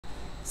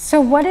So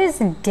what is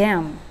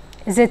DIM?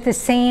 Is it the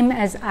same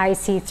as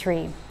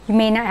IC3? You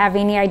may not have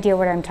any idea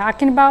what I'm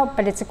talking about,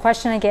 but it's a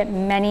question I get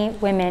many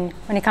women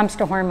when it comes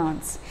to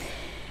hormones.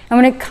 And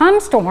when it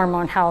comes to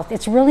hormone health,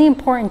 it's really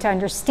important to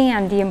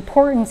understand the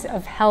importance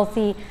of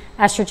healthy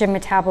estrogen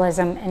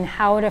metabolism and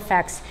how it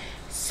affects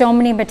so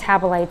many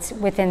metabolites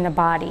within the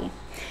body.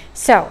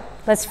 So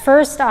let's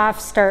first off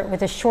start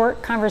with a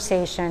short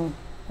conversation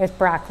with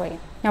broccoli.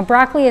 Now,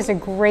 broccoli is a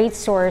great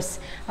source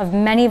of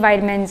many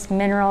vitamins,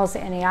 minerals,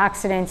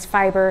 antioxidants,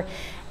 fiber,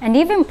 and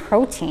even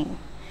protein.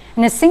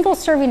 And a single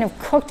serving of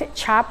cooked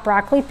chopped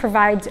broccoli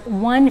provides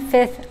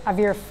 1/5 of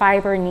your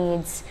fiber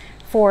needs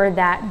for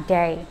that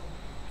day.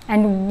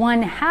 And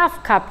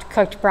 1/2 cup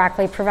cooked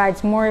broccoli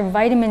provides more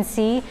vitamin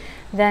C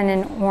than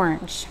an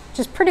orange, which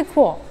is pretty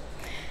cool.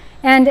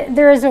 And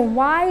there is a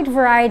wide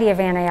variety of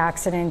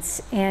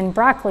antioxidants in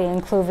broccoli,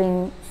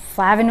 including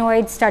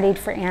flavonoids studied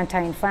for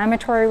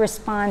anti-inflammatory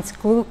response,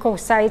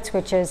 glucosides,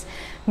 which is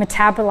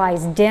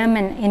metabolized DIM,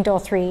 and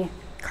indole-3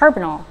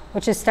 carbinol,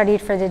 which is studied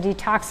for the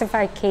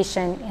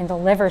detoxification in the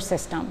liver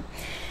system.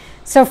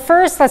 So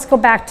first, let's go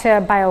back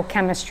to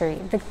biochemistry.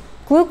 The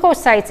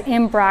glucosides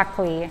in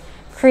broccoli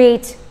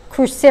create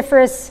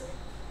cruciferous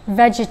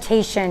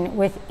vegetation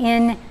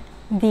within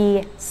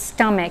the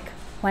stomach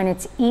when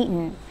it's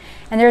eaten.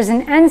 And there's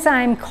an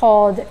enzyme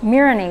called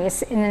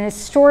myrinase, and then it's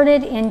stored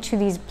into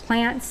these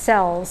plant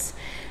cells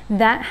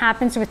that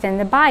happens within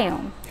the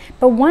biome.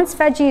 But once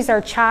veggies are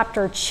chopped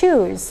or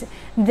chewed,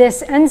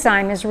 this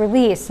enzyme is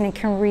released and it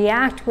can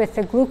react with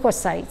the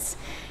glucosides.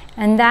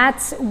 And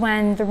that's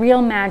when the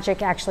real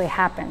magic actually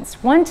happens.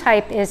 One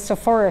type is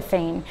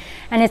sulforaphane,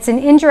 and it's an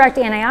indirect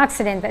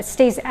antioxidant that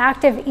stays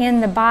active in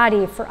the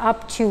body for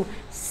up to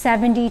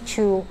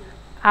 72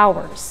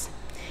 hours.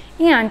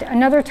 And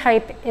another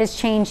type is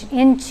changed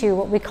into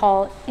what we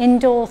call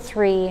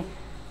indole-3,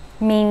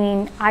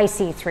 meaning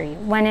IC3.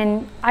 When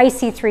an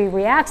IC3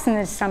 reacts in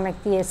the stomach,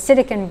 the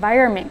acidic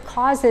environment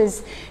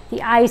causes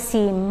the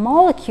IC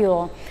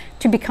molecule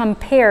to become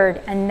paired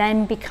and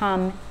then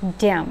become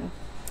DIM.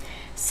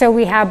 So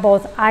we have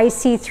both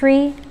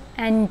IC3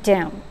 and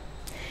DIM.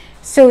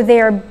 So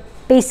they are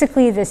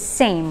basically the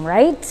same,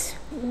 right?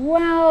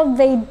 Well,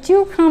 they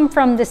do come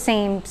from the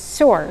same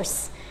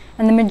source.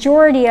 And the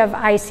majority of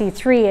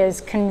IC3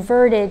 is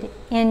converted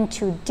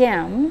into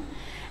DIM,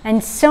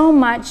 and so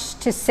much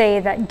to say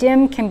that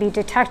DIM can be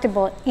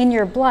detectable in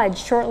your blood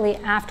shortly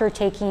after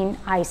taking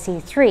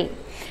IC3.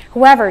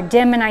 However,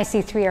 DIM and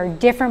IC3 are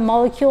different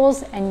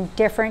molecules and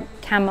different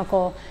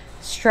chemical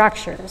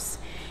structures.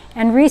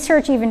 And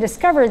research even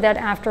discovered that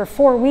after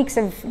 4 weeks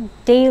of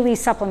daily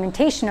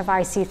supplementation of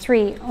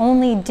IC3,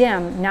 only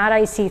DIM, not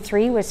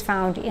IC3, was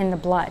found in the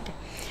blood.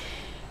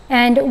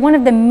 And one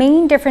of the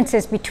main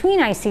differences between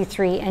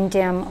IC3 and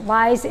DIM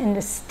lies in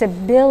the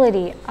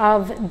stability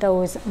of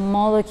those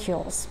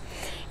molecules.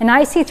 And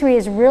IC3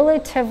 is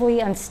relatively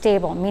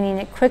unstable, meaning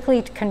it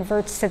quickly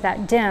converts to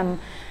that DIM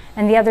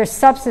and the other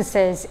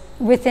substances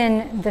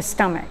within the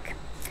stomach.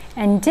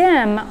 And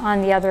DIM,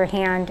 on the other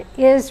hand,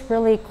 is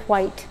really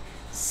quite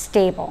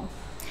stable.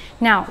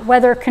 Now,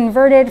 whether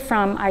converted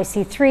from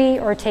IC3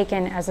 or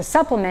taken as a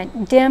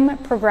supplement, DIM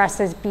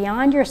progresses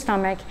beyond your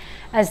stomach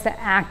as the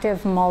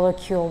active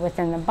molecule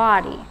within the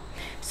body.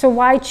 So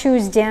why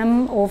choose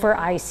DIM over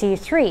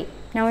IC3?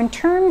 Now, in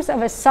terms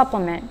of a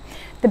supplement,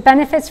 the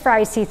benefits for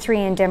IC3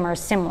 and DIM are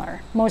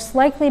similar, most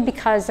likely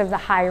because of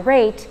the high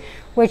rate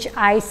which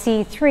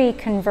IC3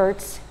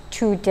 converts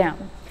to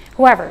DIM.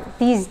 However,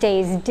 these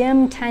days,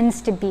 DIM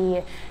tends to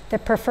be the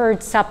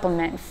preferred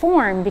supplement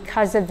form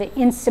because of the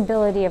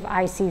instability of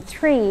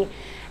IC3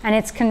 and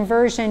its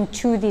conversion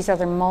to these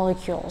other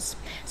molecules.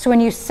 So when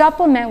you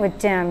supplement with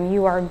DIM,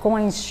 you are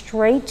going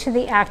straight to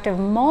the active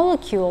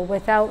molecule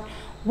without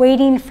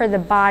waiting for the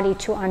body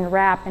to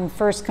unwrap and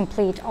first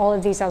complete all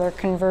of these other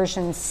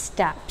conversion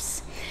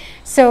steps.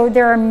 So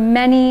there are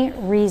many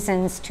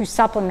reasons to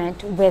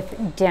supplement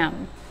with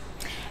DIM.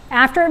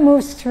 After it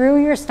moves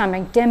through your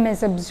stomach, DIM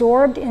is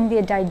absorbed in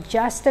the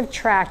digestive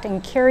tract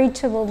and carried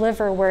to the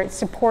liver, where it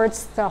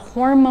supports the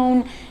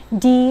hormone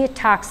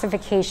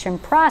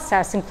detoxification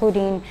process,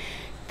 including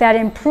that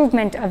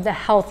improvement of the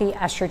healthy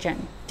estrogen.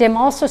 DIM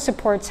also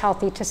supports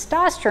healthy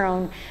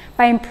testosterone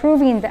by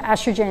improving the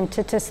estrogen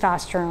to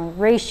testosterone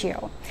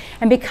ratio.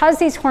 And because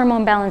these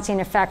hormone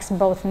balancing affects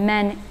both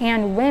men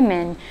and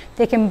women,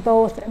 they can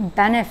both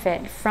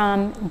benefit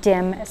from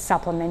DIM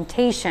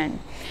supplementation.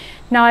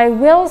 Now, I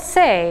will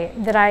say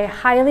that I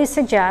highly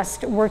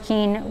suggest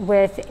working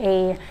with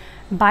a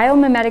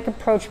biomimetic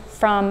approach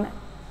from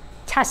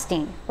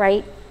testing,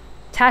 right?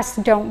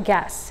 Test, don't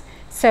guess.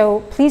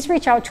 So please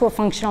reach out to a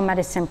functional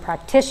medicine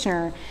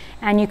practitioner,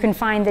 and you can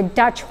find the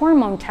Dutch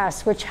hormone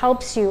test, which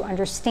helps you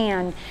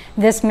understand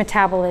this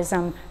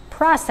metabolism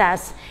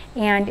process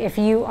and if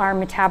you are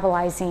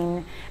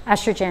metabolizing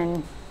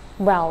estrogen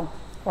well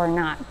or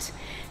not.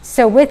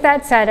 So with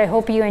that said, I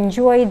hope you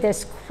enjoyed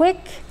this quick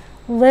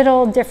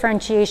little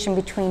differentiation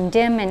between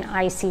DIM and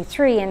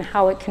IC3 and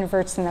how it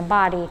converts in the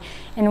body,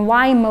 and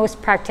why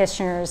most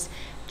practitioners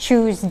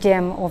choose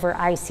DIM over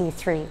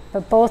IC3,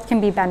 but both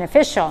can be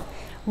beneficial.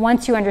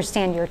 once you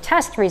understand your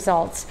test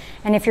results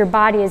and if your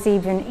body is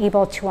even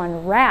able to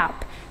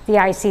unwrap the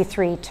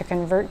IC3 to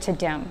convert to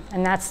DIM.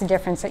 And that's the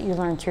difference that you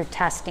learn through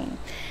testing.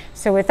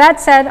 So with that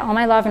said, all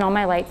my love and all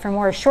my light. For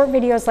more short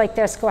videos like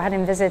this, go ahead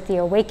and visit the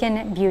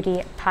Awaken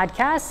Beauty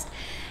podcast.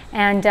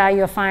 And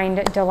you'll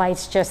find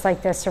delights just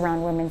like this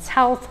around women's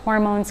health,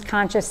 hormones,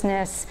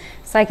 consciousness,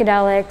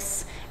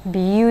 psychedelics,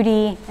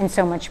 beauty, and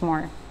so much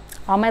more.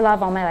 All my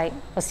love, all my light.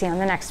 We'll see you on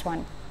the next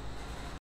one.